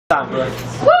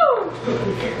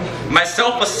My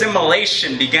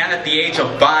self-assimilation began at the age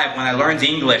of 5 when I learned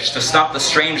English to stop the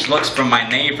strange looks from my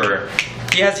neighbor.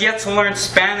 He has yet to learn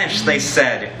Spanish, they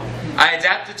said. I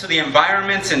adapted to the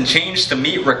environment and changed to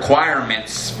meet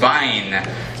requirements. Fine.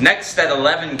 Next at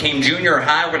 11 came junior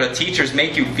high, where the teachers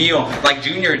make you feel like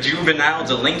junior juvenile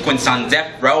delinquents on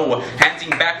death row,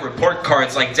 handing back report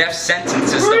cards like death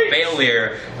sentences to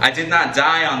failure. I did not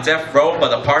die on death row,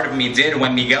 but a part of me did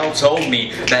when Miguel told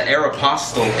me that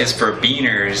Aeropostale is for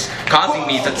beaners, causing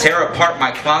me to tear apart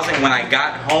my closet when I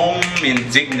got home in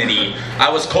dignity. I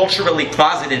was culturally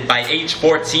closeted by age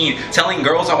 14, telling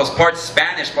girls I was part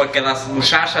Spanish porque las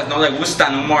muchachas no le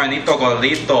gustan un morenito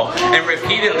gordito, and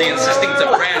repeatedly insisting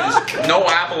to friends, no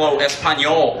hablo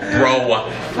español, bro.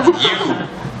 You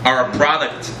are a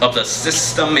product of the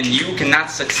system, and you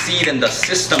cannot succeed in the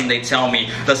system, they tell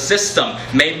me. The system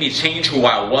made me change who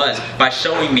I was by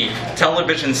showing me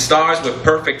television stars with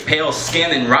perfect pale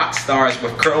skin and rock stars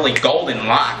with curly golden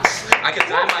locks. I could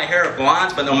dye my hair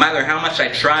blonde, but no matter how much I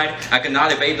tried, I could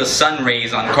not evade the sun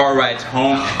rays on car rides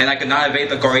home, and I could not evade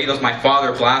the corridos my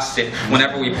father blasted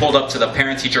whenever we pulled up to the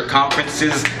parent-teacher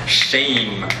conferences.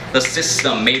 Shame. The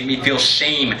system made me feel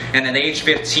shame, and at age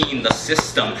 15, the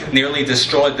system nearly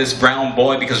destroyed this brown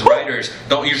boy because writers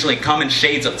don't usually come in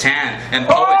shades of tan, and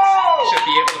poets should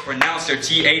be able to pronounce their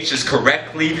THs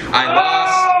correctly. I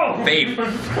lost faith.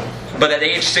 But at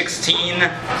age 16,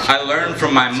 I learned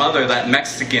from my mother that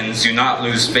Mexicans do not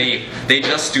lose faith. They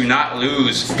just do not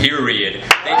lose, period.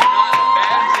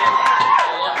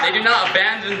 They do not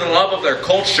abandon the love of their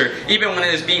culture, even when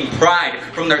it is being pried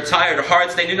from their tired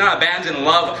hearts. They do not abandon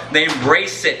love, they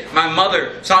embrace it. My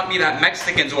mother taught me that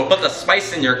Mexicans will put the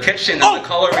spice in your kitchen and the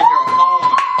color in your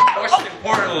home. Most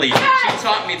importantly, she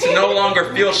taught me to no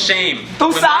longer feel shame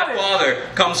when my father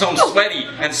comes home sweaty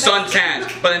and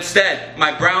suntanned, but instead,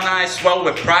 my brown eyes swell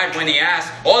with pride when he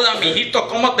asks, "Hola, mijito,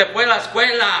 ¿cómo te fue la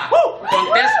escuela?"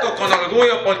 Contesto con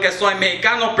orgullo porque soy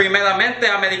mexicano primeramente,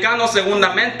 americano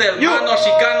segundamente, hermano,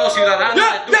 chicano, ciudadano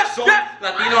de Tucson,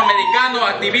 latinoamericano,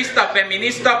 activista,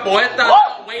 feminista, poeta,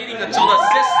 not waiting until the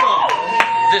system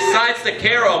decides to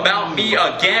care about me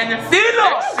again.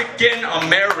 Mexican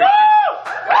American.